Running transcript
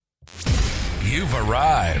You've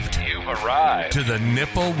arrived to the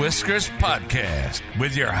Nipple Whiskers Podcast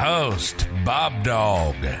with your host,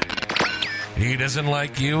 BobDawg. He doesn't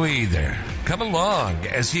like you either. Come along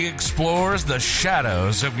as he explores the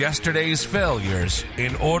shadows of yesterday's failures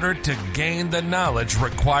in order to gain the knowledge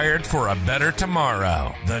required for a better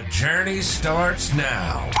tomorrow. The journey starts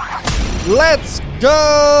now. Let's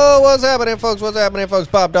go! What's happening, folks?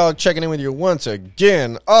 BobDawg checking in with you once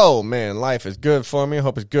again. Oh, man, life is good for me.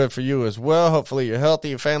 Hope it's good for you as well. Hopefully you're healthy,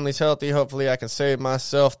 your family's healthy. Hopefully I can save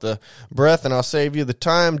myself the breath and I'll save you the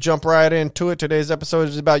time. Jump right into it. Today's episode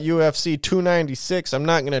is about UFC 296. I'm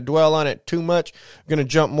not going to dwell on it too much. I'm going to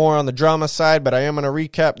jump more on the drama side, but I am going to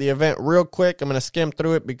recap the event real quick. I'm going to skim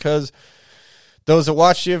through it because those that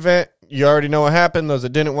watch the event, you already know what happened. Those that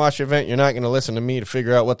didn't watch the event, you're not going to listen to me to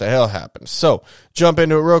figure out what the hell happened. So, jump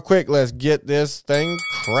into it real quick. Let's get this thing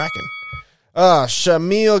cracking.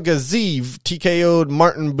 Shamil Gaziev TKO'd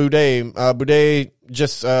Martin Buday. Buday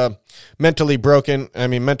just mentally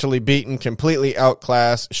beaten, completely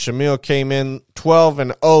outclassed. Shamil came in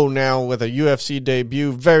 12-0 now with a UFC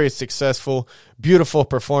debut. Very successful, beautiful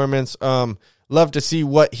performance. Love to see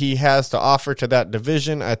what he has to offer to that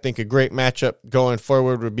division. I think a great matchup going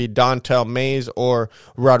forward would be Dontel Mays or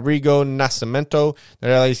Rodrigo Nascimento.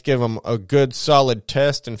 They'll at least give him a good, solid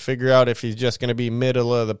test and figure out if he's just going to be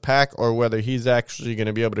middle of the pack or whether he's actually going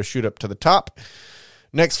to be able to shoot up to the top.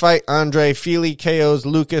 Next fight, Andre Fili KOs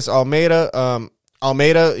Lucas Almeida.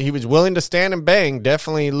 Almeida, he was willing to stand and bang.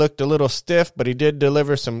 Definitely looked a little stiff, but he did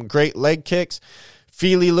deliver some great leg kicks.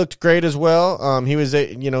 Feely looked great as well. He was,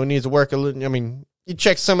 needs to work a little. I mean, he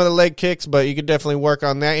checked some of the leg kicks, but you could definitely work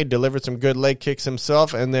on that. He delivered some good leg kicks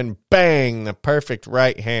himself, and then bang, the perfect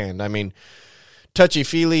right hand. I mean,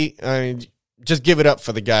 touchy-feely. Just give it up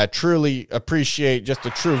for the guy. Truly appreciate just a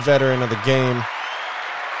true veteran of the game.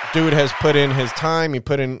 Dude has put in his time.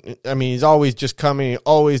 He's always just coming. He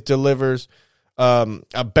always delivers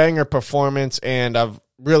a banger performance, and I've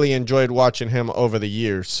really enjoyed watching him over the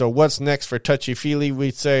years. So what's next for Touchy-Feely?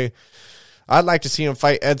 We'd say I'd like to see him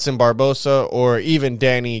fight Edson Barbosa or even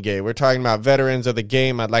Dan Ige. We're talking about veterans of the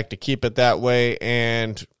game. I'd like to keep it that way,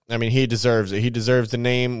 and I mean, he deserves it. He deserves the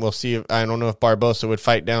name. We'll see. I don't know if Barbosa would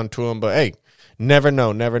fight down to him, but hey, never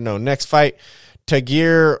know. Next fight,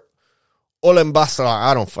 Tagir Olembasla,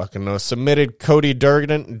 I don't fucking know, submitted Cody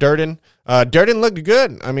Durden. Durden looked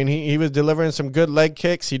good. I mean, he was delivering some good leg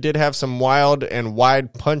kicks. He did have some wild and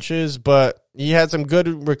wide punches, but he had some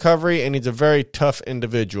good recovery, and he's a very tough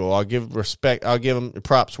individual. I'll give respect. I'll give him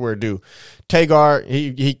props where due. Tagar,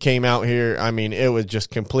 he came out here. I mean, it was just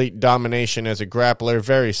complete domination as a grappler.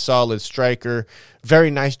 Very solid striker. Very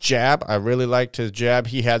nice jab. I really liked his jab.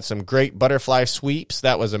 He had some great butterfly sweeps.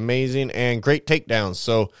 That was amazing, and great takedowns.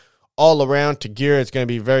 So, all around, Tagir, it's going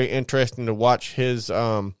to be very interesting to watch his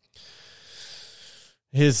path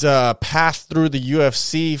through the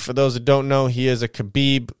UFC. For those that don't know, he is a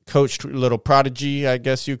Khabib coached little prodigy, I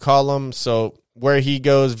guess you call him. So where he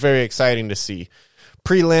goes, very exciting to see.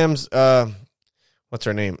 Prelims, what's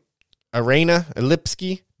her name? Arena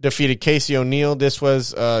Lipski defeated Casey O'Neill. This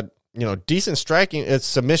was, decent striking. It's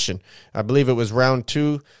submission. I believe it was round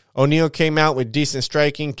 2. O'Neal came out with decent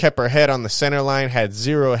striking, kept her head on the center line, had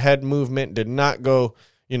zero head movement, did not go,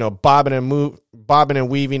 bobbing and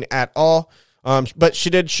weaving at all. But she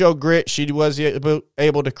did show grit. She was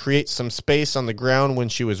able to create some space on the ground when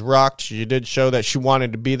she was rocked. She did show that she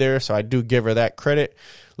wanted to be there, so I do give her that credit.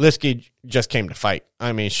 Lipski just came to fight.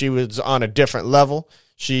 I mean, she was on a different level.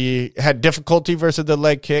 She had difficulty versus the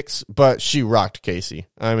leg kicks, but she rocked Casey.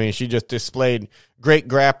 I mean, she just displayed great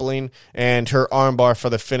grappling, and her armbar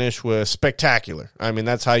for the finish was spectacular. I mean,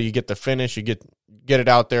 that's how you get the finish. You get it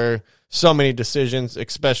out there. So many decisions,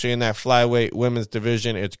 especially in that flyweight women's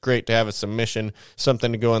division. It's great to have a submission,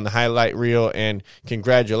 something to go in the highlight reel, and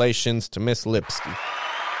congratulations to Miss Lipski.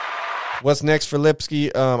 What's next for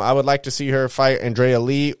Lipski? I would like to see her fight Andrea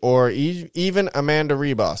Lee or even Amanda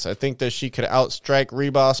Ribas. I think that she could outstrike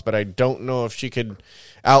Ribas, but I don't know if she could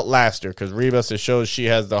outlast her because Ribas shows she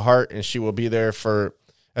has the heart and she will be there for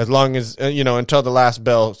as long as, until the last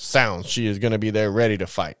bell sounds. She is going to be there ready to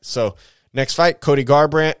fight. So next fight, Cody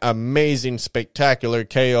Garbrandt, amazing, spectacular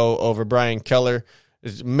KO over Brian Keller.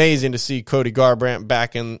 It's amazing to see Cody Garbrandt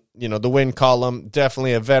back in, the win column.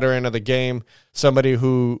 Definitely a veteran of the game. Somebody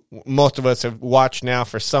who most of us have watched now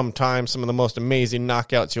for some time. Some of the most amazing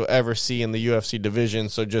knockouts you'll ever see in the UFC division.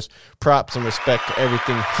 So just props and respect to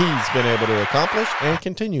everything he's been able to accomplish and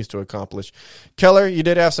continues to accomplish. Keller, you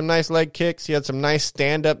did have some nice leg kicks. He had some nice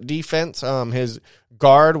stand-up defense. His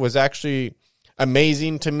guard was actually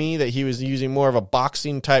amazing to me that he was using more of a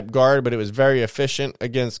boxing type guard, but it was very efficient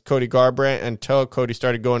against Cody Garbrandt until Cody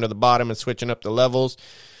started going to the bottom and switching up the levels.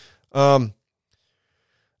 I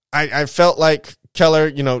felt like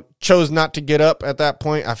Keller, chose not to get up at that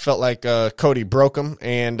point. I felt like Cody broke him,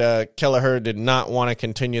 and Kelleher did not want to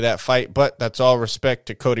continue that fight, but that's all respect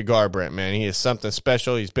to Cody Garbrandt, man. He is something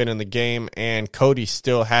special. He's been in the game, and Cody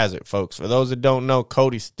still has it, folks. For those that don't know,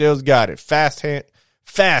 Cody still's got it.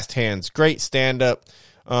 Fast hands, great stand-up.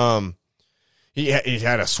 He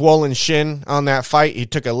had a swollen shin on that fight. He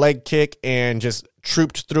took a leg kick and just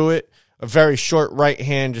trooped through it. A very short right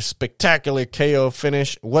hand, just spectacular KO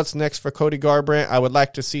finish. What's next for Cody Garbrandt? I would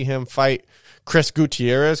like to see him fight Chris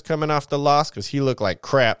Gutierrez coming off the loss because he looked like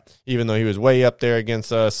crap, even though he was way up there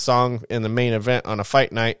against Song in the main event on a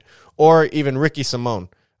fight night, or even Ricky Simone.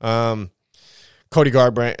 Cody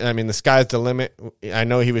Garbrandt, I mean, the sky's the limit. I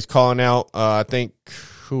know he was calling out, I think,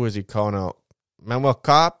 who was he calling out? Manuel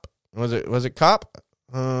Kopp? Was it Kopp?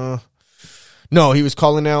 No, he was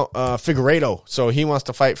calling out Figueiredo, so he wants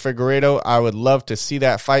to fight Figueiredo. I would love to see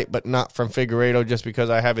that fight, but not from Figueiredo just because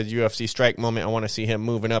I have his UFC strike moment. I want to see him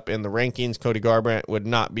moving up in the rankings. Cody Garbrandt would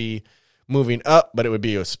not be moving up, but it would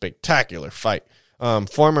be a spectacular fight.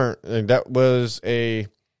 That was a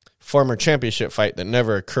former championship fight that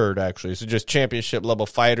never occurred, actually. So just championship-level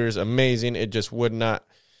fighters, amazing. It just would not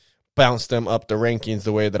bounce them up the rankings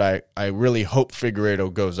the way that I really hope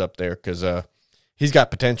Figueiredo goes up there because he's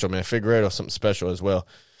got potential, man. Figueiredo, something special as well.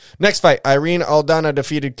 Next fight, Irene Aldana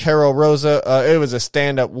defeated Carol Rosa. It was a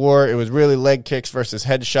stand-up war. It was really leg kicks versus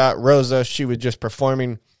headshot. Rosa, she was just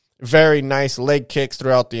performing very nice leg kicks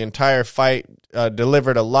throughout the entire fight.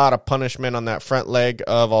 Delivered a lot of punishment on that front leg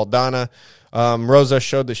of Aldana. Rosa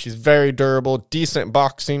showed that she's very durable, decent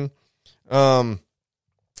boxing.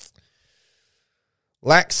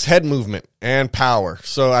 Lacks head movement and power.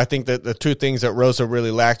 So I think that the two things that Rosa really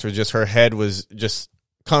lacked was just her head was just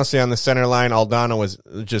constantly on the center line. Aldana was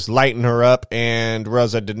just lighting her up, and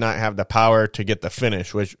Rosa did not have the power to get the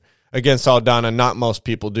finish, which against Aldana, not most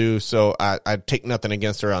people do. So I take nothing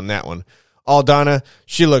against her on that one. Aldana,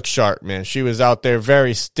 she looked sharp, man. She was out there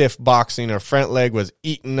very stiff boxing. Her front leg was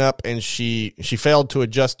eaten up, and she failed to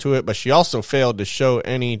adjust to it, but she also failed to show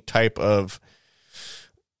any type of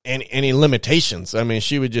any limitations. I mean,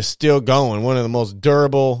 she was just still going. One of the most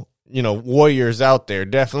durable, warriors out there.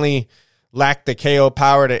 Definitely lacked the KO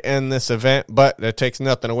power to end this event, but that takes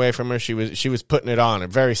nothing away from her. She was putting it on. A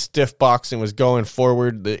very stiff boxing, was going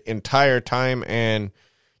forward the entire time, and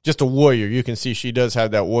just a warrior. You can see she does have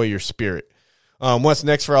that warrior spirit. What's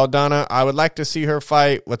next for Aldana? I would like to see her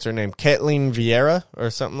fight, what's her name, Kathleen Vieira or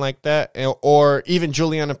something like that, or even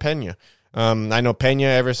Juliana Pena. I know Pena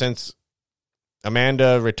ever since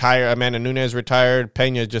Amanda Nunes retired.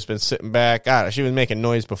 Pena's just been sitting back. God, she was making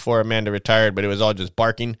noise before Amanda retired, but it was all just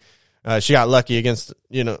barking. She got lucky against,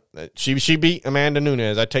 she beat Amanda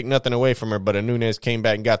Nunes. I take nothing away from her, but Nunes came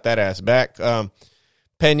back and got that ass back.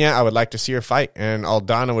 Pena, I would like to see her fight, and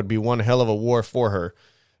Aldana would be one hell of a war for her.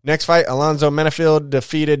 Next fight, Alonzo Menefield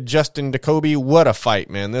defeated Justin Jacoby. What a fight,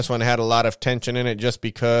 man. This one had a lot of tension in it just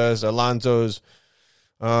because Alonzo's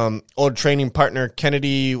old training partner,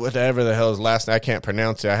 Kennedy, whatever the hell his last name, I can't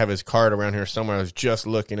pronounce it. I have his card around here somewhere. I was just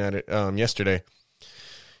looking at it yesterday.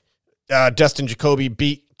 Dustin Jacoby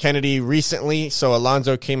beat Kennedy recently, so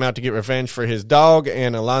Alonzo came out to get revenge for his dog,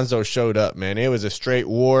 and Alonzo showed up, man. It was a straight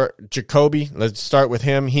war. Jacoby, let's start with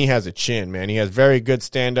him. He has a chin, man. He has very good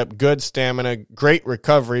stand-up, good stamina, great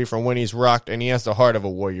recovery from when he's rocked, and he has the heart of a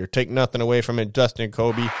warrior. Take nothing away from it, Dustin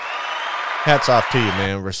Jacoby. Hats off to you,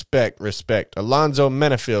 man. Respect. Alonzo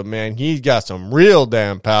Menefield, man, he's got some real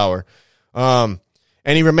damn power. And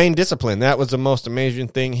he remained disciplined. That was the most amazing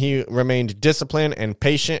thing. He remained disciplined and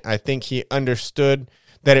patient. I think he understood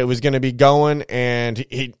that it was going to be going, and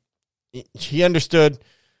he understood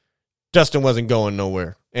Dustin wasn't going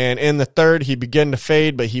nowhere. And in the third, he began to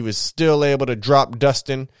fade, but he was still able to drop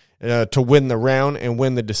Dustin to win the round and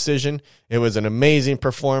win the decision. It was an amazing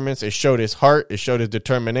performance. It showed his heart. It showed his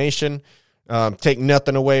determination. Take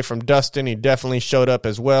nothing away from Dustin. He definitely showed up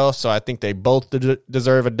as well, so I think they both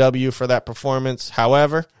deserve a W for that performance.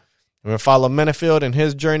 However, we're going to follow Menefield and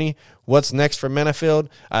his journey. What's next for Menefield?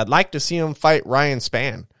 I'd like to see him fight Ryan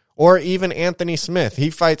Spann or even Anthony Smith. He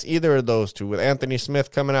fights either of those two, with Anthony Smith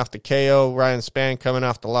coming off the KO, Ryan Spann coming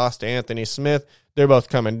off the loss to Anthony Smith. They're both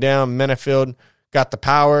coming down. Menefield got the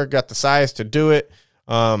power, got the size to do it.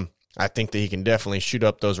 I think that he can definitely shoot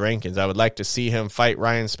up those rankings. I would like to see him fight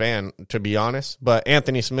Ryan Spann, to be honest. But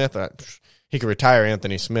Anthony Smith, he could retire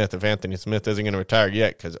Anthony Smith if Anthony Smith isn't going to retire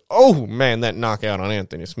yet. Because, oh, man, that knockout on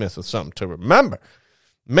Anthony Smith was something to remember.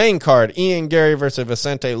 Main card, Ian Gary versus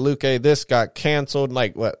Vicente Luque. This got canceled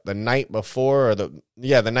the night before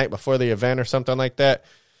the night before the event or something like that.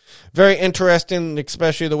 Very interesting,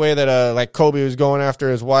 especially the way that Kobe was going after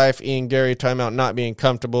his wife, Ian Gary, talking about not being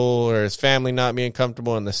comfortable or his family not being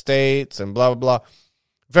comfortable in the States and blah, blah, blah.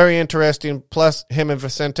 Very interesting. Plus, him and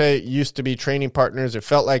Vicente used to be training partners. It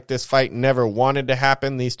felt like this fight never wanted to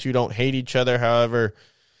happen. These two don't hate each other. However,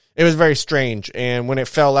 it was very strange. And when it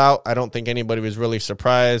fell out, I don't think anybody was really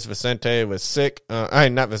surprised. Vicente was sick.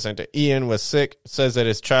 Not Vicente. Ian was sick. Says that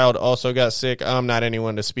his child also got sick. I'm not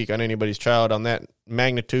anyone to speak on anybody's child on that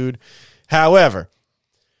magnitude. However,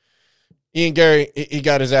 Ian Gary, he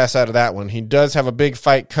got his ass out of that one. He does have a big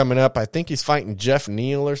fight coming up. I think he's fighting Jeff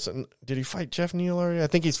Neal or something. Did he fight Jeff Neal already? I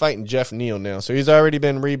think he's fighting Jeff Neal now. So he's already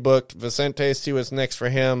been rebooked. Vicente, see what's next for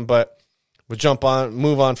him, but we'll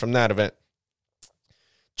move on from that event.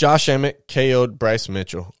 Josh Emmett KO'd Bryce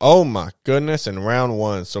Mitchell. Oh my goodness, in round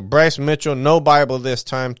 1. So Bryce Mitchell, no Bible this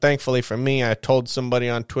time. Thankfully for me, I told somebody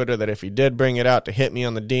on Twitter that if he did bring it out to hit me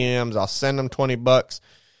on the DMs, I'll send him $20.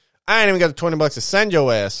 I ain't even got the $20 to send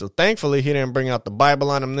your ass. So thankfully he didn't bring out the Bible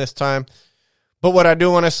on him this time. But what I do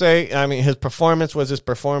want to say, I mean, his performance was his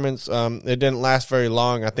performance. It didn't last very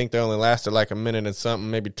long. I think they only lasted like a minute and something,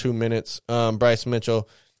 maybe 2 minutes. Bryce Mitchell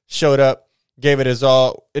showed up, gave it his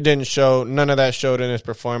all. It didn't show. None of that showed in his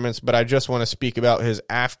performance. But I just want to speak about his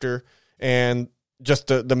after and just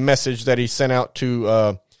the message that he sent out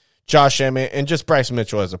to Josh Emmett and just Bryce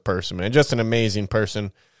Mitchell as a person, man. Just an amazing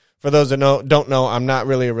person. For those that don't know, I'm not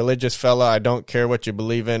really a religious fella. I don't care what you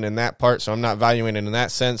believe in that part, so I'm not valuing it in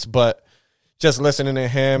that sense. But just listening to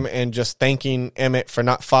him and just thanking Emmett for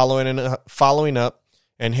not following up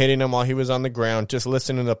and hitting him while he was on the ground, just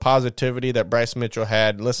listening to the positivity that Bryce Mitchell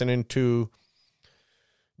had, listening to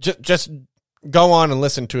just go on and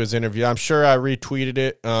listen to his interview. I'm sure I retweeted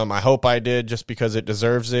it. I hope I did just because it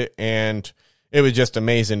deserves it, and it was just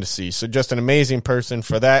amazing to see. So just an amazing person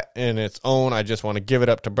for that in its own. I just want to give it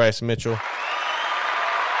up to Bryce Mitchell.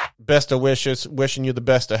 Best of wishes, wishing you the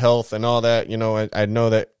best of health and all that. You know, I know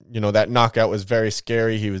that, that knockout was very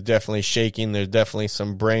scary. He was definitely shaking. There's definitely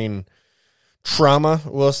some brain trauma,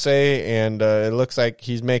 we'll say, and it looks like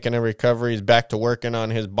he's making a recovery. He's back to working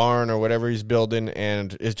on his barn or whatever he's building,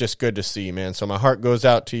 and it's just good to see, man. So my heart goes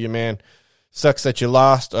out to you, man. Sucks that you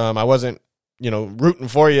lost. I wasn't, rooting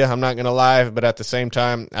for you. I'm not going to lie, but at the same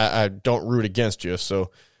time, I don't root against you.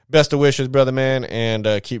 So best of wishes, brother, man,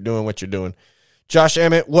 and keep doing what you're doing. Josh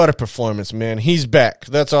Emmett, what a performance, man. He's back.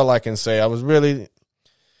 That's all I can say.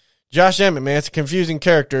 Josh Emmett, man, it's a confusing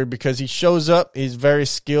character because he shows up. He's very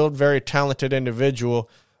skilled, very talented individual.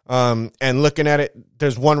 And looking at it,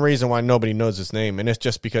 there's one reason why nobody knows his name, and it's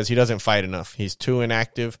just because he doesn't fight enough. He's too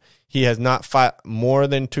inactive. He has not fought more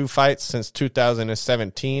than 2 fights since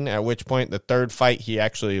 2017, at which point the 3rd fight he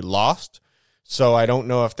actually lost. So I don't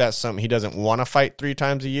know if that's something he doesn't want to fight 3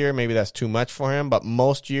 times a year. Maybe that's too much for him, but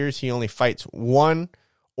most years he only fights 1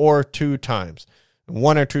 or 2 times.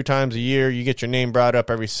 1 or 2 times a year, you get your name brought up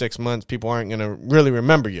every 6 months. People aren't going to really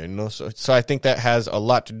remember you, So I think that has a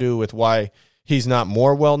lot to do with why he's not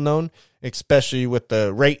more well-known, especially with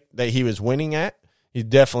the rate that he was winning at. He's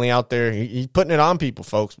definitely out there. He's putting it on people,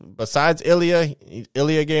 folks. Besides Ilya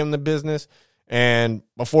gave him the business. And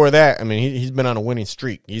before that, I mean, he's been on a winning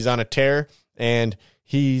streak. He's on a tear, and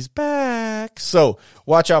he's back. So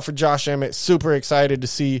watch out for Josh Emmett. Super excited to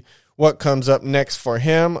see what comes up next for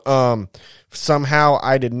him. Somehow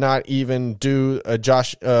I did not even do a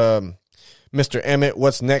Mr. Emmett,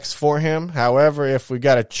 what's next for him. However, if we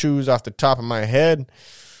got to choose off the top of my head,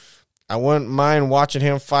 I wouldn't mind watching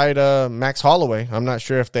him fight Max Holloway. I'm not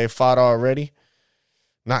sure if they fought already.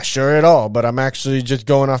 Not sure at all, but I'm actually just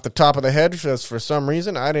going off the top of the head because for some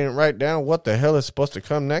reason I didn't write down what the hell is supposed to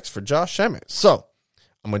come next for Josh Emmett. So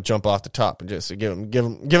I'm going to jump off the top and just give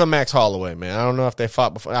him Max Holloway, man. I don't know if they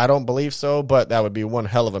fought before. I don't believe so, but that would be one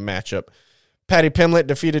hell of a matchup. Paddy Pimblett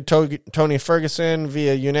defeated Tony Ferguson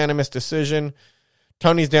via unanimous decision.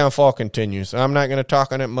 Tony's downfall continues. I'm not going to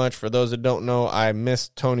talk on it much. For those that don't know, I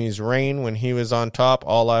missed Tony's reign when he was on top.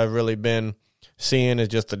 All I've really been seeing is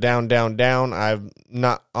just the down, down, down. I'm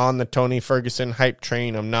not on the Tony Ferguson hype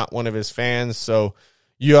train. I'm not one of his fans. So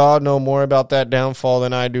you all know more about that downfall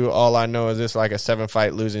than I do. All I know is it's like a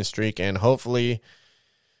 7-fight losing streak. And hopefully,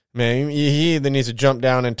 man, he either needs to jump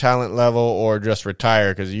down in talent level or just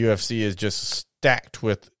retire because the UFC is just stacked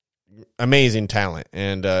with amazing talent,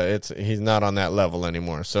 and he's not on that level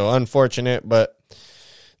anymore. So unfortunate, but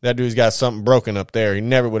that dude's got something broken up there. He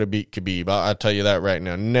never would have beat Khabib. I'll tell you that right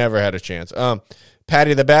now. Never had a chance.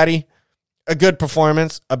 Paddy the Baddy, a good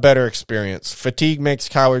performance, a better experience. Fatigue makes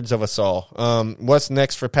cowards of us all. What's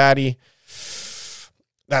next for Paddy?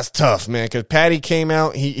 That's tough, man, because Patty came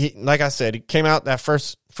out. He like I said, he came out that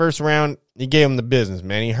first round. He gave him the business,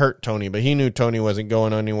 man. He hurt Tony, but he knew Tony wasn't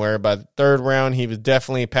going anywhere. By the third round,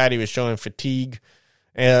 Patty was showing fatigue.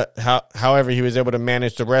 However, he was able to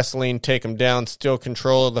manage the wrestling, take him down, still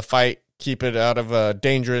control of the fight, keep it out of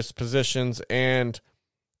dangerous positions, and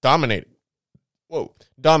dominated.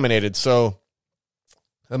 So,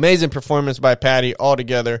 amazing performance by Patty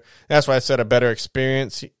altogether. That's why I said a better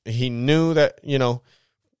experience. He knew that,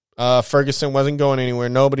 Ferguson wasn't going anywhere.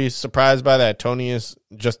 Nobody's surprised by that. Tony is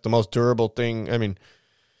just the most durable thing. I mean,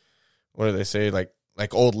 what do they say? Like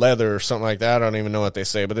old leather or something like that. I don't even know what they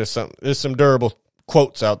say, but there's some durable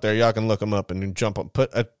quotes out there. Y'all can look them up and jump up,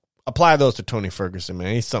 apply those to Tony Ferguson,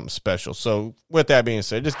 man. He's something special. So with that being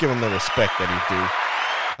said, just give him the respect that he's due.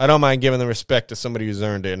 I don't mind giving the respect to somebody who's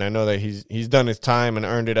earned it, and I know that he's done his time and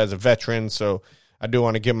earned it as a veteran, so I do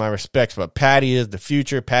want to give my respects. But Patty is the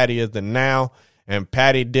future. Patty is the now. And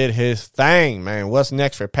Patty did his thing, man. What's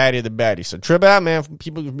next for Patty the Baddie? So trip out, man.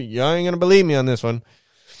 People, y'all ain't going to believe me on this one.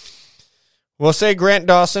 We'll say Grant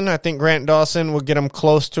Dawson. I think Grant Dawson will get him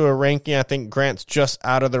close to a ranking. I think Grant's just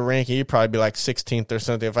out of the ranking. He'd probably be like 16th or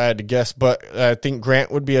something if I had to guess. But I think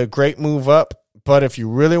Grant would be a great move up. But if you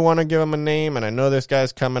really want to give him a name, and I know this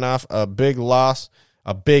guy's coming off a big loss,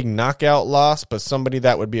 a big knockout loss, but somebody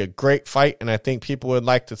that would be a great fight, and I think people would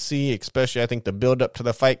like to see, especially I think the build-up to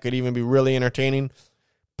the fight could even be really entertaining.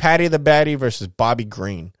 Patty the Baddie versus Bobby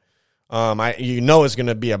Green. It's going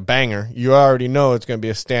to be a banger. You already know it's going to be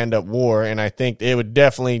a stand-up war, and I think it would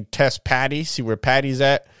definitely test Patty, see where Patty's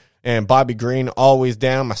at, and Bobby Green always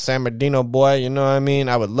down, my San Bernardino boy, you know what I mean?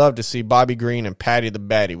 I would love to see Bobby Green and Patty the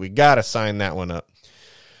Baddie. We got to sign that one up.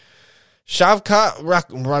 Shavkat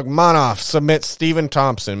Rakhmonov submits Stephen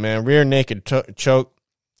Thompson, man. Rear naked choke.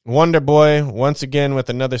 Wonder Boy, once again, with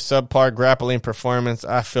another subpar grappling performance.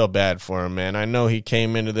 I feel bad for him, man. I know he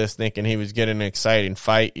came into this thinking he was getting an exciting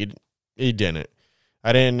fight. He didn't.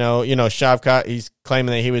 I didn't know. Shavkat, he's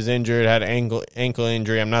claiming that he was injured, had an ankle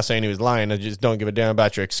injury. I'm not saying he was lying. I just don't give a damn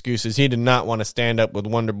about your excuses. He did not want to stand up with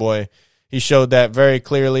Wonder Boy. He showed that very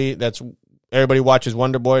clearly. Everybody watches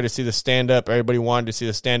Wonder Boy to see the stand-up. Everybody wanted to see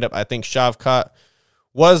the stand-up. I think Shavkat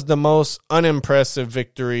was the most unimpressive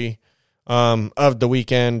victory of the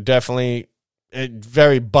weekend. Definitely a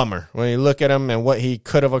very bummer when you look at him and what he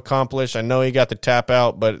could have accomplished. I know he got the tap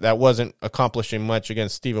out, but that wasn't accomplishing much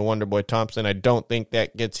against Stephen Wonderboy Thompson. I don't think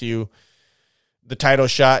that gets you the title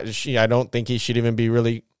shot. I don't think he should even be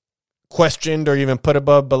really questioned or even put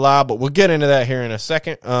above Bilal, but we'll get into that here in a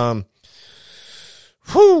second.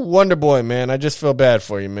 Wonder Boy, man, I just feel bad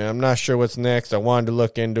for you, man. I'm not sure what's next. I wanted to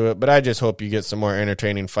look into it, but I just hope you get some more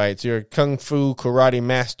entertaining fights. You're a kung fu karate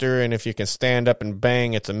master, and if you can stand up and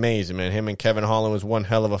bang, it's amazing, man. Him and Kevin Holland was one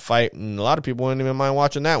hell of a fight, and a lot of people wouldn't even mind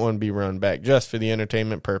watching that one be run back just for the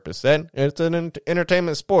entertainment purpose. Then it's an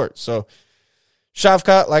entertainment sport. So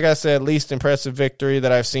Shavkat, like I said, least impressive victory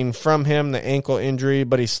that I've seen from him, the ankle injury,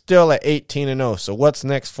 but he's still at 18-0. So what's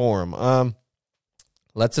next for him?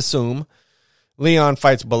 Let's assume Leon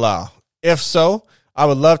fights Bilal. If so, I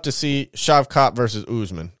would love to see Shavkat versus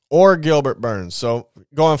Usman or Gilbert Burns. So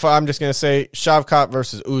I'm just going to say Shavkat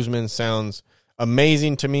versus Usman sounds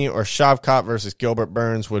amazing to me, or Shavkat versus Gilbert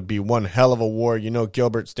Burns would be one hell of a war.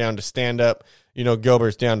 Gilbert's down to stand up.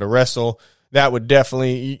 Gilbert's down to wrestle. That would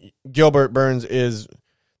definitely, Gilbert Burns is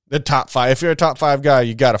the top 5. If you're a top 5 guy,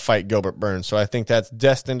 you got to fight Gilbert Burns. So I think that's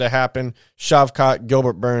destined to happen. Shavkat,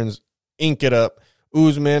 Gilbert Burns, ink it up.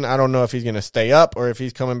 Usman, I don't know if he's going to stay up or if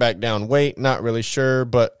he's coming back down weight. Not really sure,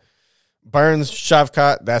 but Burns,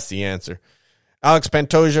 Shavkat, that's the answer. Alex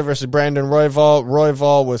Pantoja versus Brandon Royval.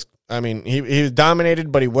 Royval was, he was dominated,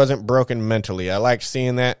 but he wasn't broken mentally. I like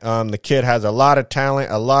seeing that. The kid has a lot of talent,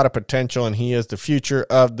 a lot of potential, and he is the future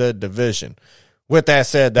of the division. With that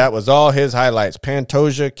said, that was all his highlights.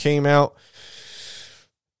 Pantoja came out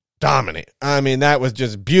dominant. That was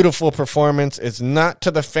just beautiful performance. It's not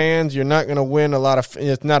to the fans. You're not going to win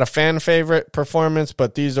it's not a fan favorite performance,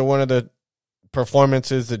 but these are one of the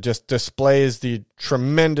performances that just displays the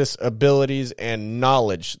tremendous abilities and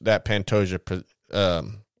knowledge that Pantoja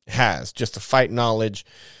has. Just the fight knowledge,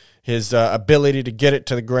 his ability to get it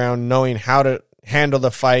to the ground, knowing how to handle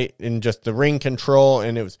the fight, and just the ring control,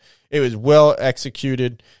 and it was well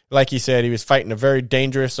executed. Like he said, he was fighting a very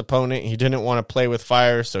dangerous opponent. He didn't want to play with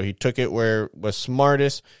fire, so he took it where it was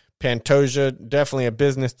smartest. Pantoja, definitely a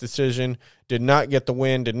business decision. Did not get the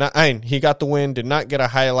win. He got the win, did not get a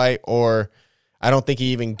highlight, or I don't think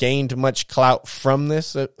he even gained much clout from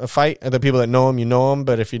this fight. The people that know him, you know him,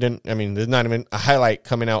 but if you didn't, there's not even a highlight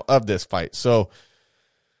coming out of this fight. So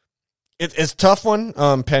it's a tough one.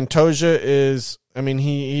 Pantoja is I mean,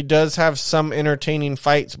 he does have some entertaining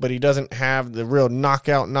fights, but he doesn't have the real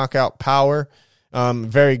knockout power.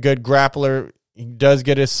 Very good grappler. He does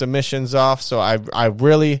get his submissions off. So I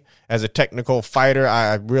really, as a technical fighter,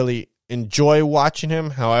 I really enjoy watching him.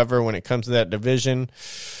 However, when it comes to that division,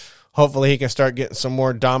 hopefully he can start getting some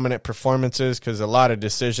more dominant performances, because a lot of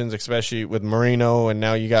decisions, especially with Moreno, and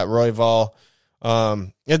now you got Royval.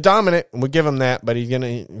 It's dominant, and we'll give him that, but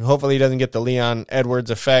hopefully he doesn't get the Leon Edwards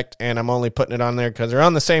effect, and I'm only putting it on there because they're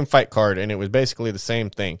on the same fight card, and it was basically the same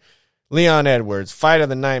thing. Leon Edwards, fight of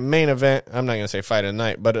the night, main event. I'm not going to say fight of the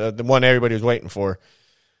night, but the one everybody was waiting for.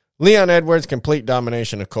 Leon Edwards, complete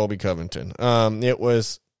domination of Colby Covington. It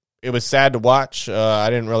was sad to watch. I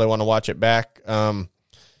didn't really want to watch it back.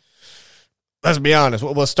 Let's be honest.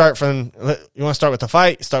 We'll start from, you want to start with the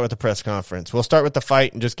fight? Start with the press conference. We'll start with the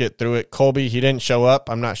fight and just get through it. Colby, he didn't show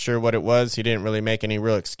up. I'm not sure what it was. He didn't really make any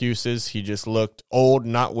real excuses. He just looked old,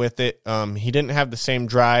 not with it. He didn't have the same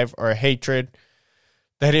drive or hatred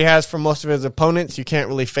that he has for most of his opponents. You can't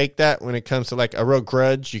really fake that when it comes to like a real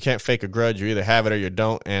grudge. You can't fake a grudge. You either have it or you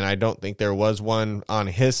don't. And I don't think there was one on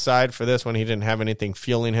his side for this one. He didn't have anything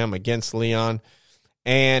fueling him against Leon.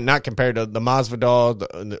 And not compared to the Masvidal,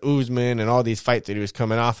 the Usman, and all these fights that he was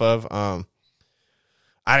coming off of.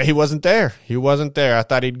 He wasn't there. He wasn't there. I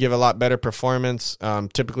thought he'd give a lot better performance.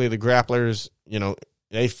 Typically the grapplers,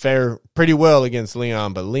 they fare pretty well against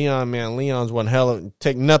Leon. But Leon's one hell of,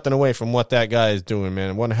 take nothing away from what that guy is doing,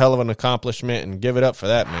 man. One hell of an accomplishment, and give it up for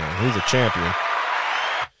that, man. He's a champion.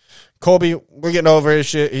 Colby, we're getting over his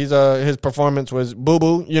shit. His performance was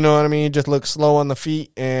boo-boo, you know what I mean? He just looked slow on the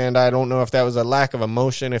feet, and I don't know if that was a lack of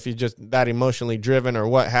emotion, if he's just that emotionally driven, or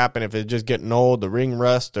what happened, if it's just getting old, the ring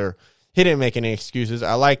rust, or he didn't make any excuses.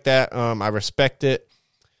 I like that. I respect it.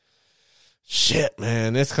 Shit,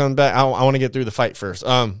 man, this comes back. I want to get through the fight first.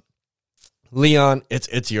 Leon,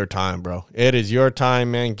 it's your time, bro. It is your time,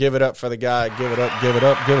 man. Give it up for the guy. Give it up, give it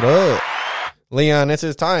up, give it up. Leon, it's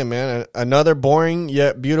his time, man. Another boring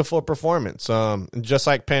yet beautiful performance. Just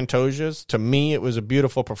like Pantoja's, to me, it was a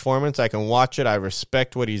beautiful performance. I can watch it. I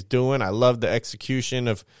respect what he's doing. I love the execution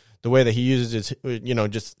of the way that he uses his,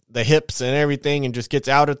 just the hips and everything, and just gets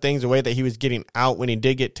out of things, the way that he was getting out when he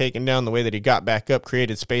did get taken down, the way that he got back up,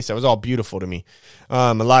 created space. That was all beautiful to me.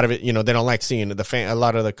 A lot of it, they don't like seeing it. A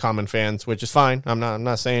lot of the common fans, which is fine. I'm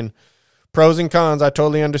not saying pros and cons. I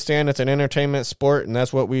totally understand. It's an entertainment sport, and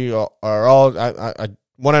that's what we are all. I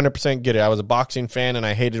 100% get it. I was a boxing fan, and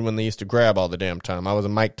I hated when they used to grab all the damn time. I was a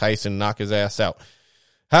Mike Tyson, knock his ass out.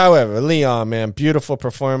 However, Leon, man, beautiful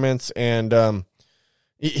performance, and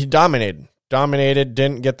he dominated.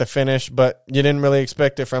 Didn't get the finish, but you didn't really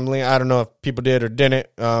expect it from Leon. I don't know if people did or didn't.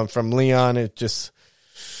 From Leon, it just...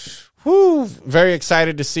 very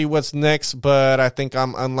excited to see what's next, but I think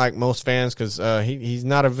I'm unlike most fans, because he's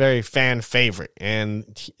not a very fan favorite, and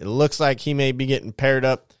it looks like he may be getting paired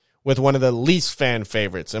up with one of the least fan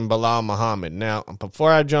favorites in Bilal Muhammad. Now,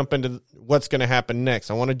 before I jump into what's going to happen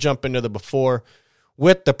next, I want to jump into the before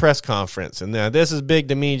with the press conference. And now this is big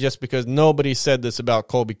to me just because nobody said this about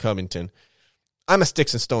Colby Covington. I'm a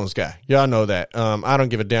sticks and stones guy. Y'all know that. I don't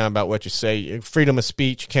give a damn about what you say. Freedom of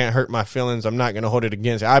speech can't hurt my feelings. I'm not going to hold it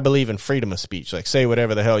against you. I believe in freedom of speech. Like, say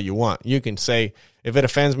whatever the hell you want. You can say, if it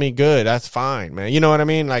offends me, good. That's fine, man. You know what I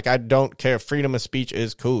mean? Like, I don't care. Freedom of speech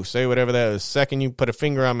is cool. Say whatever that is. The second you put a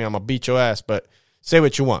finger on me, I'm going to beat your ass. But say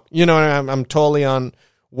what you want. You know what I mean? I'm totally on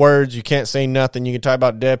words. You can't say nothing. You can talk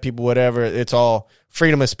about dead people, whatever. It's all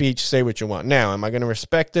freedom of speech. Say what you want. Now, am I going to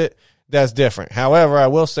respect it? That's different. However, I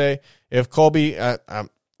will say, if Colby, I'm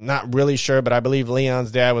not really sure, but I believe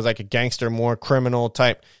Leon's dad was like a gangster, more criminal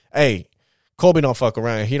type. Hey, Colby don't fuck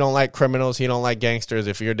around. He don't like criminals. He don't like gangsters.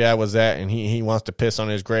 If your dad was that and he wants to piss on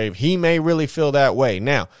his grave, he may really feel that way.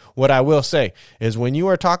 Now, what I will say is, when you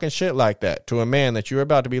are talking shit like that to a man that you're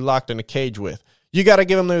about to be locked in a cage with, you got to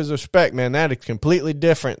give him his respect, man. That is completely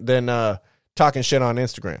different than talking shit on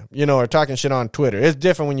Instagram, or talking shit on Twitter. It's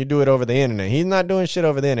different when you do it over the internet. He's not doing shit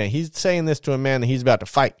over the internet. He's saying this to a man that he's about to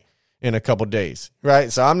fight in a couple days,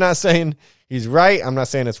 right? So I'm not saying he's right. I'm not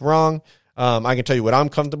saying it's wrong. I can tell you what I'm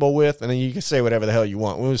comfortable with, and then you can say whatever the hell you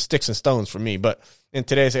want. It was sticks and stones for me. But in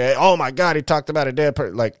today's, oh my God, he talked about a dead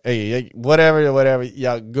person. Like, hey, whatever.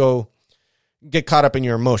 Yeah, go get caught up in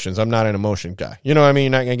your emotions. I'm not an emotion guy. You know what I mean?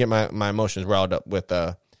 You're not gonna get my emotions riled up with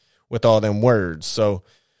all them words. So,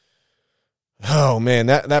 oh man,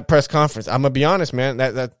 that press conference. I'm gonna be honest, man.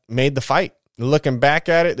 That made the fight. Looking back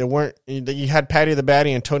at it, you had Paddy the Baddy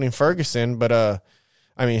and Tony Ferguson, but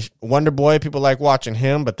Wonder Boy, people like watching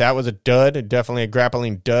him, but that was a dud, definitely a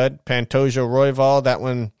grappling dud. Pantoja Royval, that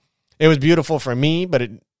one, it was beautiful for me, but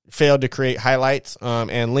failed to create highlights,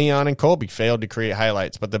 and Leon and Colby failed to create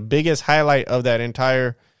highlights. But the biggest highlight of that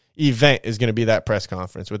entire event is going to be that press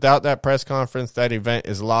conference. Without that press conference, that event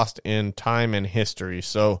is lost in time and history.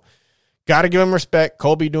 So got to give him respect.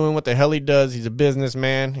 Colby doing what the hell he does. He's a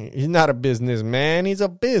businessman. He's not a businessman. He's a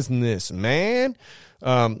businessman.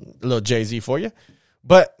 A little Jay-Z for you.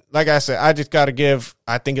 But like I said, I just got to give,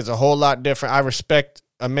 I think it's a whole lot different. I respect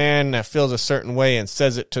a man that feels a certain way and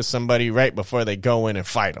says it to somebody right before they go in and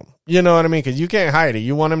fight them. You know what I mean? Because you can't hide it.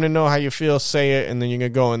 You want them to know how you feel, say it, and then you're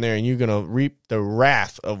going to go in there and you're going to reap the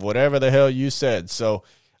wrath of whatever the hell you said. So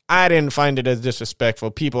I didn't find it as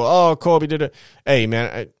disrespectful. People, oh, Colby did it. Hey,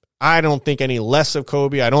 man, I don't think any less of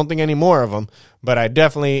Colby. I don't think any more of him. But I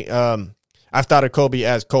definitely, I've thought of Colby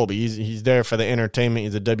as Colby. He's there for the entertainment.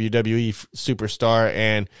 He's a WWE superstar.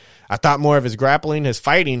 And I thought more of his grappling, his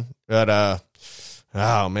fighting. But,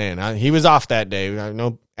 oh, man, he was off that day. I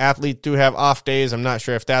know athletes do have off days. I'm not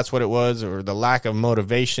sure if that's what it was or the lack of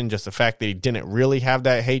motivation, just the fact that he didn't really have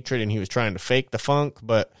that hatred and he was trying to fake the funk.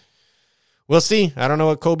 But we'll see. I don't know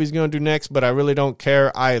what Colby's going to do next, but I really don't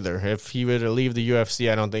care either. If he were to leave the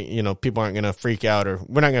UFC, I don't think, people aren't going to freak out or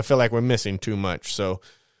we're not going to feel like we're missing too much. So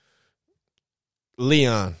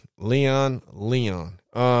Leon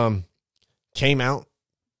came out,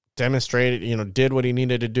 demonstrated, did what he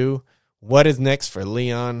needed to do. What is next for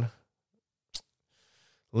Leon?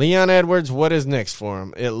 Leon Edwards, what is next for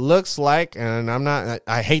him? It looks like, and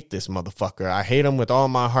I hate this motherfucker. I hate him with all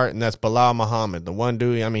my heart, and that's Bilal Muhammad. The one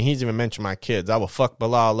dude, he's even mentioned my kids. I will fuck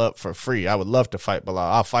Bilal up for free. I would love to fight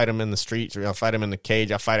Bilal. I'll fight him in the streets, or I'll fight him in the cage.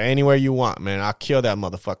 I'll fight him anywhere you want, man. I'll kill that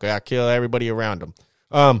motherfucker. I'll kill everybody around him.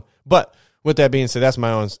 But with that being said, that's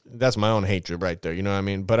my own hatred right there. You know what I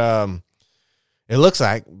mean? But, it looks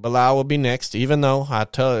like Bilal will be next, even though I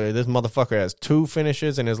tell you, this motherfucker has 2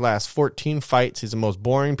 finishes in his last 14 fights. He's the most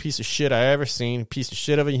boring piece of shit I ever seen. Piece of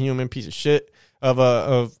shit of a human, piece of shit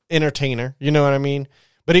of entertainer. You know what I mean?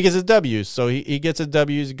 But he gets his W's. So he gets his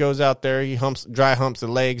W's. He goes out there. He dry humps the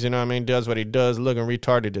legs. You know what I mean? Does what he does, looking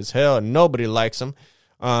retarded as hell. And nobody likes him.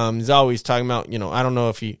 He's always talking about, I don't know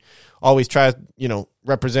if he always tries,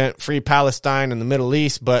 represent free Palestine and the Middle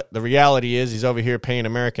East, but the reality is he's over here paying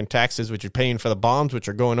American taxes, which are paying for the bombs, which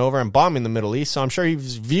are going over and bombing the Middle East. So I'm sure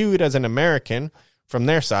he's viewed as an American from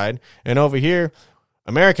their side. And over here,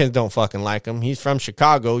 Americans don't fucking like him. He's from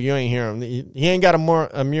Chicago. You ain't hear him. He ain't got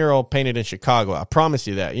a mural painted in Chicago. I promise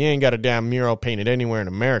you that. He ain't got a damn mural painted anywhere in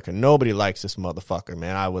America. Nobody likes this motherfucker,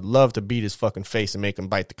 man. I would love to beat his fucking face and make him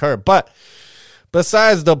bite the curb. But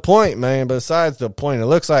besides the point, man, it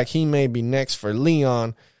looks like he may be next for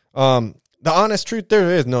Leon. The honest truth,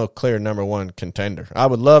 there is no clear number one contender. I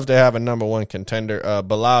would love to have a number one contender.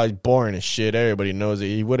 Bilal is boring as shit. Everybody knows it.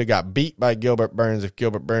 He would have got beat by Gilbert Burns if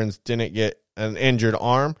Gilbert Burns didn't get an injured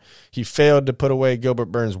arm. He failed to put away Gilbert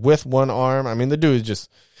Burns with one arm. The dude is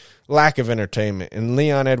just lack of entertainment, and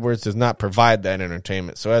Leon Edwards does not provide that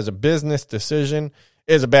entertainment. So as a business decision,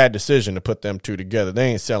 it's a bad decision to put them two together. They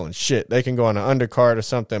ain't selling shit. They can go on an undercard or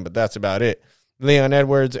something, but that's about it. Leon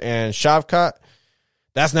Edwards and Shavkat,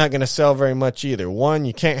 that's not going to sell very much either. One,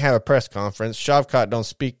 you can't have a press conference. Shavkat don't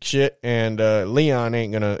speak shit, and Leon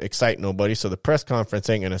ain't going to excite nobody, so the press conference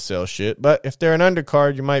ain't going to sell shit. But if they're an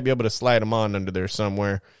undercard, you might be able to slide them on under there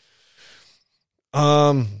somewhere.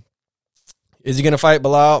 Is he going to fight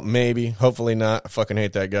Bilal? Maybe. Hopefully not. I fucking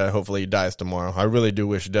hate that guy. Hopefully he dies tomorrow. I really do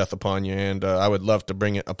wish death upon you, and I would love to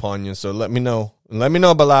bring it upon you. So let me know. Let me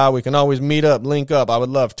know, Bilal. We can always meet up, link up. I would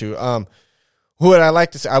love to. Who would I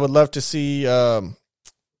like to see? I would love to see,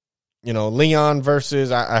 Leon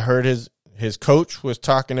versus, I heard his coach was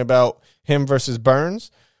talking about him versus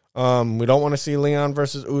Burns. We don't want to see Leon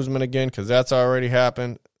versus Usman again because that's already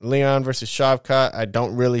happened. Leon versus Shavkat, I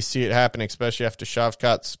don't really see it happen, especially after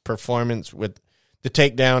Shavkat's performance with the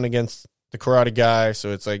takedown against the karate guy.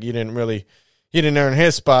 So it's like he didn't earn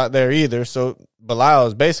his spot there either. So Bilal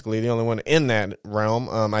is basically the only one in that realm.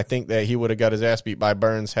 I think that he would have got his ass beat by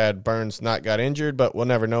Burns had Burns not got injured, but we'll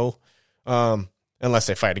never know unless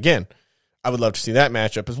they fight again. I would love to see that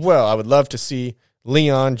matchup as well. I would love to see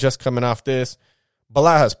Leon just coming off this.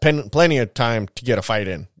 Bilal has plenty of time to get a fight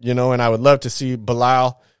in, and I would love to see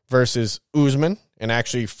Bilal versus Usman and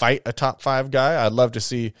actually fight a top 5 guy. I'd love to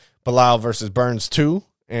see Bilal versus Burns too,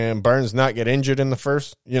 and Burns not get injured in the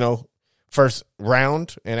first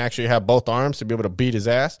round and actually have both arms to be able to beat his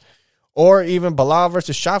ass. Or even Bilal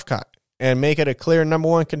versus Shavkat and make it a clear number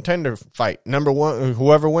one contender fight. Number one,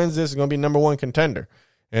 whoever wins this is going to be number one contender.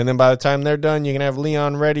 And then by the time they're done, you can have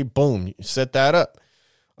Leon ready. Boom, you set that up.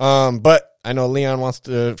 But I know Leon wants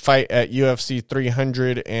to fight at UFC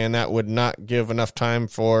 300, and that would not give enough time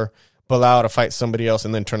for Bilal to fight somebody else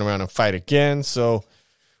and then turn around and fight again. So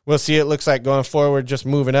we'll see. It looks like going forward, just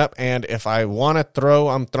moving up. And if I want to throw,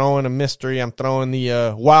 I'm throwing a mystery. I'm throwing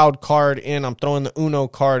the wild card in. I'm throwing the Uno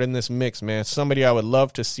card in this mix, man. Somebody I would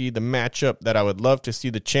love to see, the matchup that I would love to see,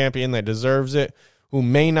 the champion that deserves it, who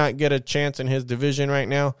may not get a chance in his division right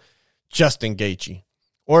now, Justin Gaethje.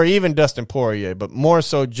 Or even Dustin Poirier, but more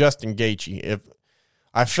so Justin Gaethje. If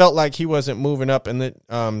I felt like he wasn't moving up in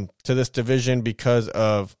the to this division because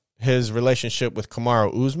of his relationship with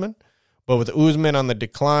Kamaru Usman. But with Usman on the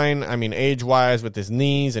decline, I mean, age-wise with his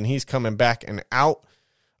knees, and he's coming back and out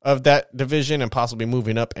of that division and possibly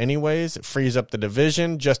moving up anyways, it frees up the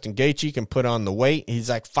division. Justin Gaethje can put on the weight. He's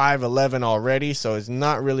like 5'11" already, so he's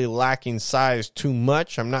not really lacking size too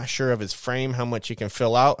much. I'm not sure of his frame, how much he can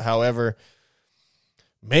fill out. However,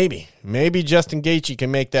 maybe Justin Gaethje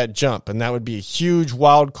can make that jump, and that would be a huge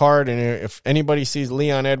wild card. And if anybody sees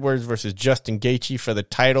Leon Edwards versus Justin Gaethje for the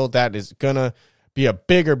title, that is going to be a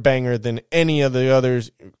bigger banger than any of the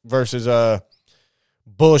others versus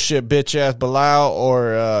bullshit bitch-ass Bilal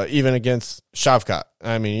or even against Shavkat.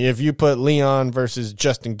 I mean, if you put Leon versus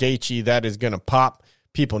Justin Gaethje, that is going to pop.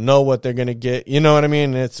 People know what they're going to get. You know what I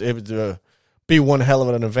mean? It would be one hell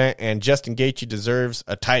of an event, and Justin Gaethje deserves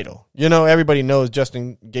a title. You know, everybody knows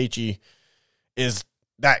Justin Gaethje is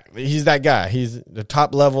that. He's that guy. He's the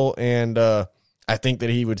top level, and I think that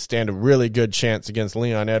he would stand a really good chance against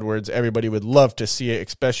Leon Edwards. Everybody would love to see it,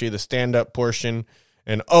 especially the stand-up portion.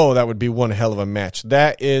 And, that would be one hell of a match.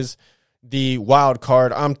 That is the wild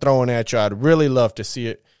card I'm throwing at you. I'd really love to see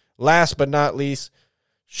it. Last but not least,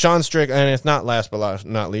 Sean Strickland, and it's not last but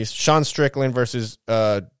not least, Sean Strickland versus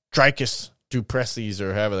Dricus Duplessis,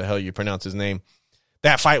 or however the hell you pronounce his name.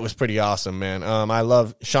 That fight was pretty awesome, man. I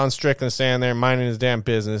love Sean Strickland standing there minding his damn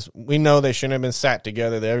business. We know they shouldn't have been sat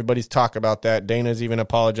together. Everybody's talk about that. Dana's even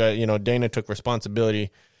apologized. You know, Dana took responsibility.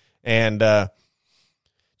 And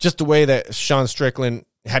just the way that Sean Strickland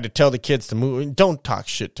had to tell the kids to move. Don't talk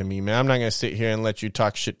shit to me, man. I'm not going to sit here and let you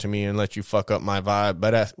talk shit to me and let you fuck up my vibe.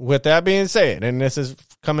 But with that being said, and this is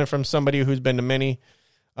coming from somebody who's been to many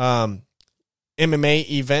MMA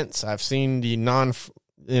events, I've seen the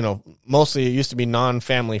mostly it used to be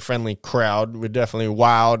non-family friendly crowd. We're definitely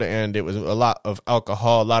wild, and it was a lot of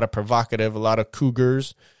alcohol, a lot of provocative, a lot of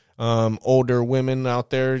cougars, older women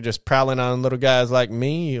out there just prowling on little guys like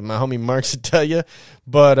me. My homie Marks would tell you.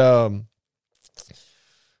 But I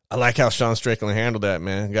like how Sean Strickland handled that,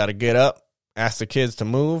 man. Got to get up, ask the kids to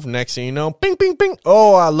move. Next thing you know, ping, ping, ping.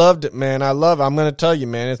 Oh, I loved it, man. I'm going to tell you,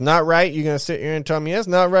 man, it's not right. You're going to sit here and tell me it's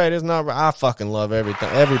not right. It's not right. I fucking love everything,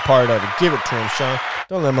 every part of it. Give it to him, Sean.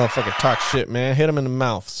 Don't let motherfucker talk shit, man. Hit him in the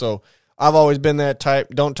mouth. So I've always been that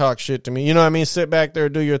type. Don't talk shit to me. You know what I mean? Sit back there,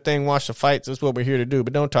 do your thing, watch the fights. That's what we're here to do.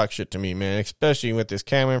 But don't talk shit to me, man. Especially with this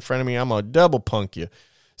camera in front of me. I'm going to double punk you.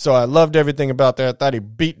 So I loved everything about that. I thought he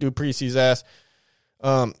beat Duplessis' ass.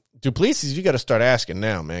 Duplessis, you got to start asking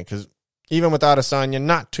now, man, because even without Adesanya,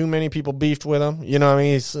 not too many people beefed with him. You know what I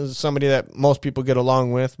mean? He's somebody that most people get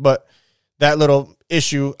along with, but that little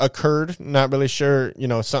issue occurred. Not really sure,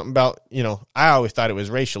 something about, I always thought it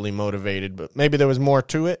was racially motivated, but maybe there was more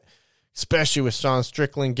to it, especially with Sean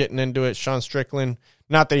Strickland getting into it. Sean Strickland,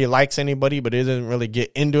 not that he likes anybody, but he doesn't really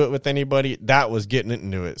get into it with anybody. That was getting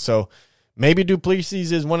into it. So maybe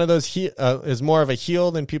Duplessis is one of those, is more of a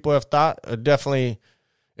heel than people have thought. Definitely.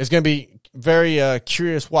 It's going to be very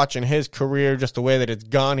curious watching his career, just the way that it's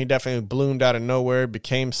gone. He definitely bloomed out of nowhere,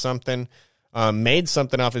 became something, made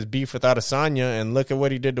something off his beef with Adesanya, and look at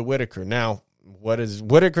what he did to Whitaker. Now, what is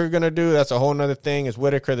Whitaker going to do? That's a whole nother thing. Is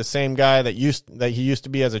Whitaker the same guy that he used to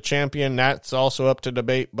be as a champion? That's also up to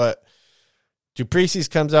debate, but Duplessis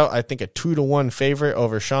comes out, I think, a 2-1 favorite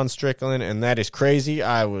over Sean Strickland, and that is crazy.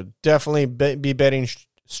 I would definitely be betting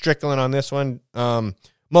Strickland on this one.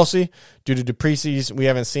 Mostly due to Duplessis, we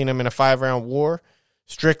haven't seen him in a 5-round war.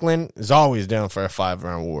 Strickland is always down for a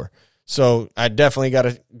 5-round war. So I definitely got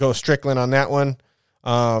to go Strickland on that one.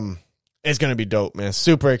 It's going to be dope, man.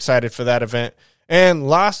 Super excited for that event. And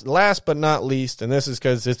last but not least, and this is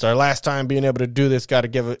because it's our last time being able to do this, got to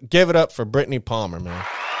give it up for Brittany Palmer, man.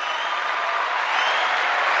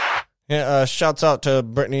 Yeah, shouts out to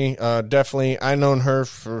Brittany. Definitely, I known her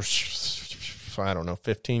for,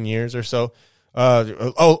 15 years or so.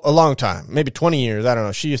 A long time, maybe 20 years. I don't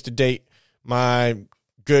know. She used to date my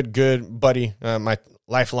good buddy, my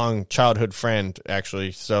lifelong childhood friend,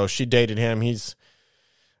 actually. So she dated him.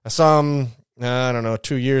 I saw him,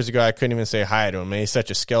 2 years ago. I couldn't even say hi to him. Man, he's such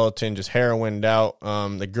a skeleton, just heroined out.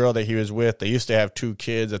 The girl that he was with, they used to have 2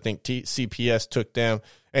 kids. I think CPS took them,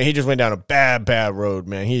 and he just went down a bad road,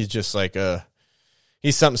 man. He's just like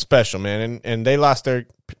he's something special, man. And they lost their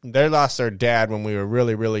dad when we were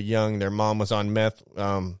really, really young. Their mom was on meth.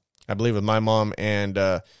 I I believe with my mom, and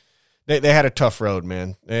they had a tough road,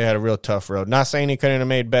 man. They had a real tough road. Not saying he couldn't have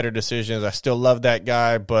made better decisions. I still love that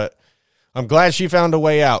guy, but I'm glad she found a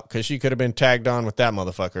way out because she could have been tagged on with that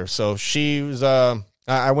motherfucker. So she was,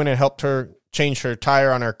 I went and helped her change her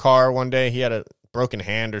tire on her car one day. He had a broken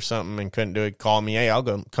hand or something and couldn't do it. Call me, hey, I'll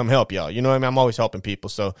go come help y'all. You know what I mean? I'm always helping people.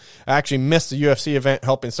 So I actually missed the UFC event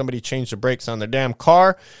helping somebody change the brakes on their damn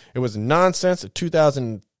car. It was nonsense. A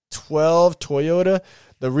 2012 Toyota.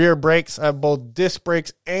 The rear brakes have both disc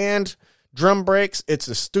brakes and drum brakes. It's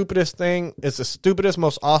the stupidest thing. It's the stupidest,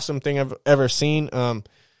 most awesome thing I've ever seen.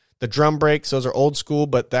 The drum brakes, those are old school,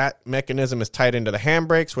 but that mechanism is tied into the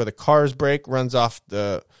handbrakes where the car's brake runs off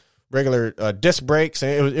the regular disc brakes.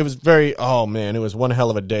 And it was very, oh man, it was one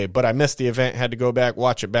hell of a day. But I missed the event, had to go back,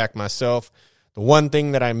 watch it back myself. The one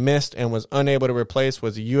thing that I missed and was unable to replace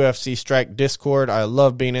was the UFC Strike Discord. I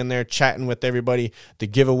love being in there, chatting with everybody, the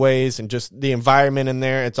giveaways, and just the environment in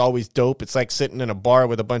there. It's always dope. It's like sitting in a bar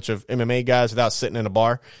with a bunch of MMA guys without sitting in a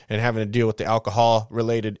bar and having to deal with the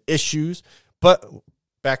alcohol-related issues. But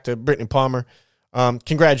back to Brittany Palmer.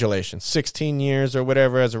 Congratulations. 16 years or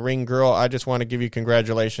whatever as a ring girl. I just want to give you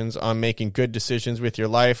congratulations on making good decisions with your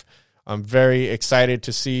life. I'm very excited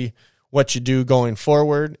to see what you do going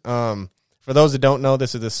forward. For those that don't know,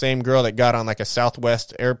 this is the same girl that got on like a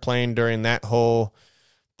Southwest airplane during that whole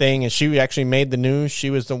thing, and she actually made the news. She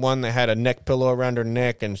was the one that had a neck pillow around her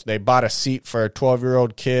neck, and they bought a seat for a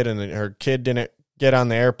 12-year-old kid, and her kid didn't get on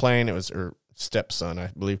the airplane. It was her stepson, I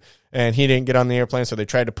believe, and he didn't get on the airplane, so they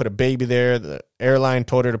tried to put a baby there. The airline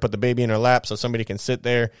told her to put the baby in her lap so somebody can sit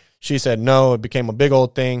there. She said no. It became a big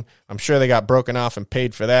old thing. I'm sure they got broken off and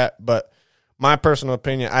paid for that, but my personal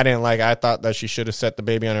opinion, I didn't like it. I thought that she should have set the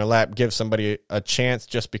baby on her lap, give somebody a chance,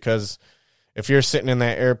 just because if you're sitting in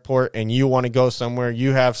that airport and you want to go somewhere,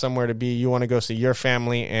 you have somewhere to be, you want to go see your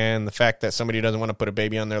family, and the fact that somebody doesn't want to put a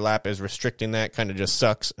baby on their lap is restricting that kind of just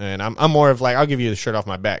sucks. And I'm more of like, I'll give you the shirt off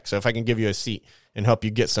my back. So if I can give you a seat and help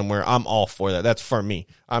you get somewhere, I'm all for that. That's for me.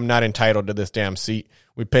 I'm not entitled to this damn seat.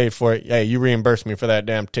 We paid for it. Hey, you reimburse me for that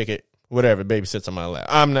damn ticket. Whatever, baby sits on my lap.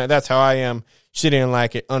 I'm not. That's how I am. She didn't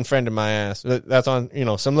like it. Unfriended my ass. That's on,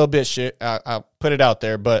 some little bit shit. I'll put it out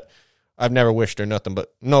there, but I've never wished her nothing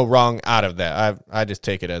but no wrong out of that. I just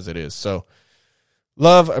take it as it is. So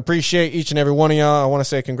love, appreciate each and every one of y'all. I want to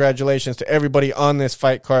say congratulations to everybody on this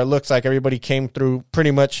fight card. Looks like everybody came through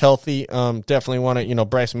pretty much healthy. Definitely want to,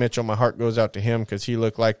 Bryce Mitchell, my heart goes out to him because he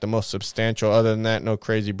looked like the most substantial. Other than that, no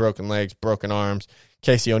crazy broken legs, broken arms.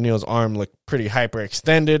 Casey O'Neal's arm looked pretty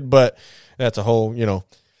hyperextended, but that's a whole,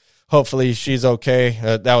 hopefully she's okay.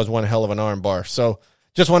 That was one hell of an arm bar. So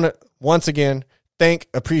just want to, once again,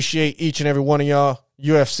 appreciate each and every one of y'all.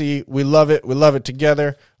 UFC, we love it. We love it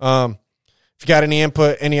together. If you got any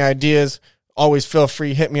input, any ideas, always feel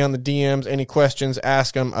free. Hit me on the DMs. Any questions,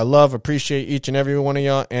 ask them. I appreciate each and every one of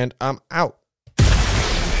y'all, and I'm out.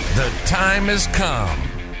 The time has come.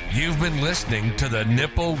 You've been listening to the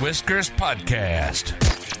Nipple Whiskers Podcast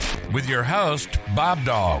with your host,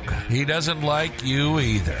 BobDawg. He doesn't like you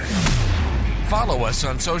either. Follow us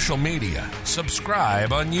on social media,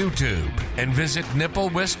 subscribe on YouTube, and visit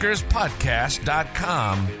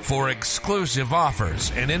nipplewhiskerspodcast.com for exclusive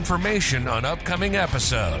offers and information on upcoming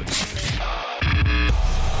episodes.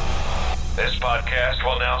 This podcast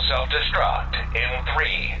will now self-destruct in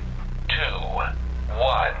 3, 2,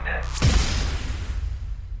 1.